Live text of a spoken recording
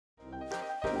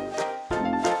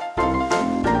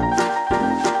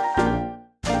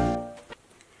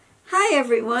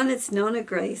everyone, it's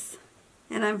NonnaGrace,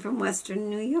 and I'm from Western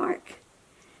New York.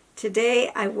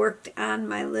 Today I worked on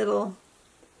my little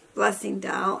Blessing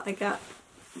doll. I got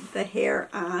the hair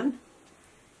on.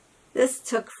 This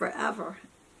took forever.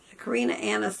 Corina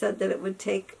Anna said that it would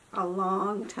take a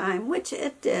long time, which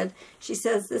it did. She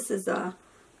says this is a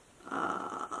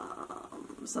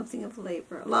something of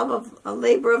labor, a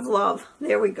labor of love.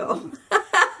 There we go.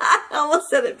 I almost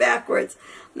said it backwards.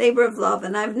 Labor of love,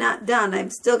 and I've not done.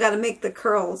 I've still got to make the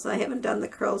curls. I haven't done the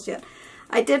curls yet.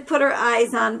 I did put her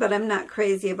eyes on, but I'm not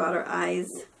crazy about her eyes.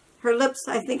 Her lips,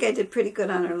 I think I did pretty good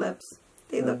on her lips.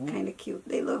 They look kind of cute.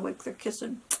 They look like they're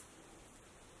kissing.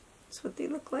 That's what they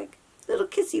look like. Little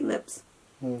kissy lips.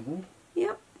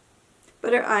 Yep.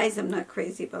 But her eyes, I'm not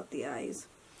crazy about the eyes.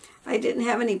 I didn't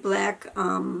have any black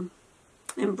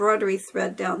embroidery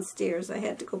thread downstairs. I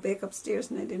had to go back upstairs,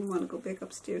 and I didn't want to go back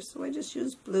upstairs, so I just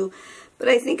used blue. But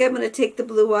I think I'm going to take the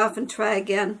blue off and try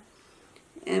again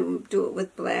and do it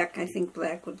with black. I think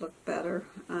black would look better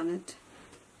on it.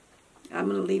 I'm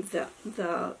going to leave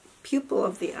the pupil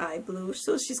of the eye blue,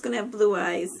 so she's going to have blue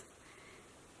eyes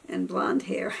and blonde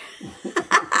hair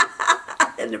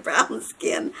and a brown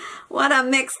skin. What a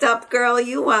mixed up girl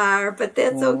you are, but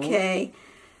that's okay.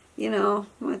 You know,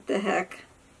 what the heck.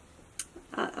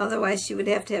 Otherwise she would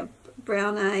have to have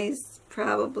brown eyes,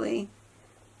 probably.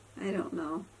 I don't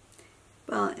know.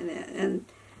 Well, and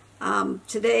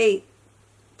today,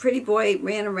 Pretty Boy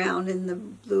ran around in the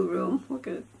blue room. We're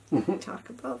going to talk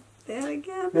about that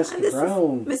again. Mr.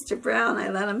 Brown. Mr. Brown, I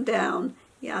let him down.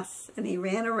 Yes, and he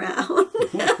ran around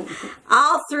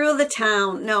all through the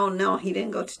town. No, he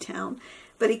didn't go to town.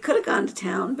 But he could have gone to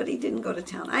town, but he didn't go to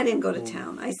town. I didn't go to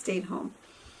town. I stayed home.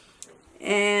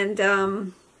 And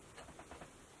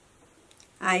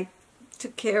I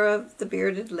took care of the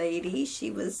bearded lady.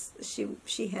 She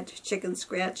had chicken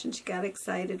scratch, and she got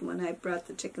excited when I brought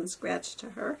the chicken scratch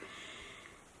to her.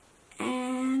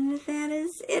 And that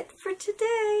is it for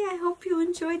today. I hope you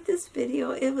enjoyed this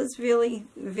video. It was really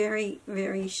very,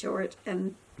 very short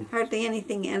and hardly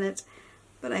anything in it.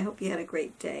 But I hope you had a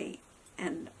great day.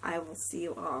 And I will see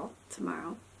you all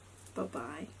tomorrow.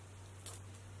 Bye-bye.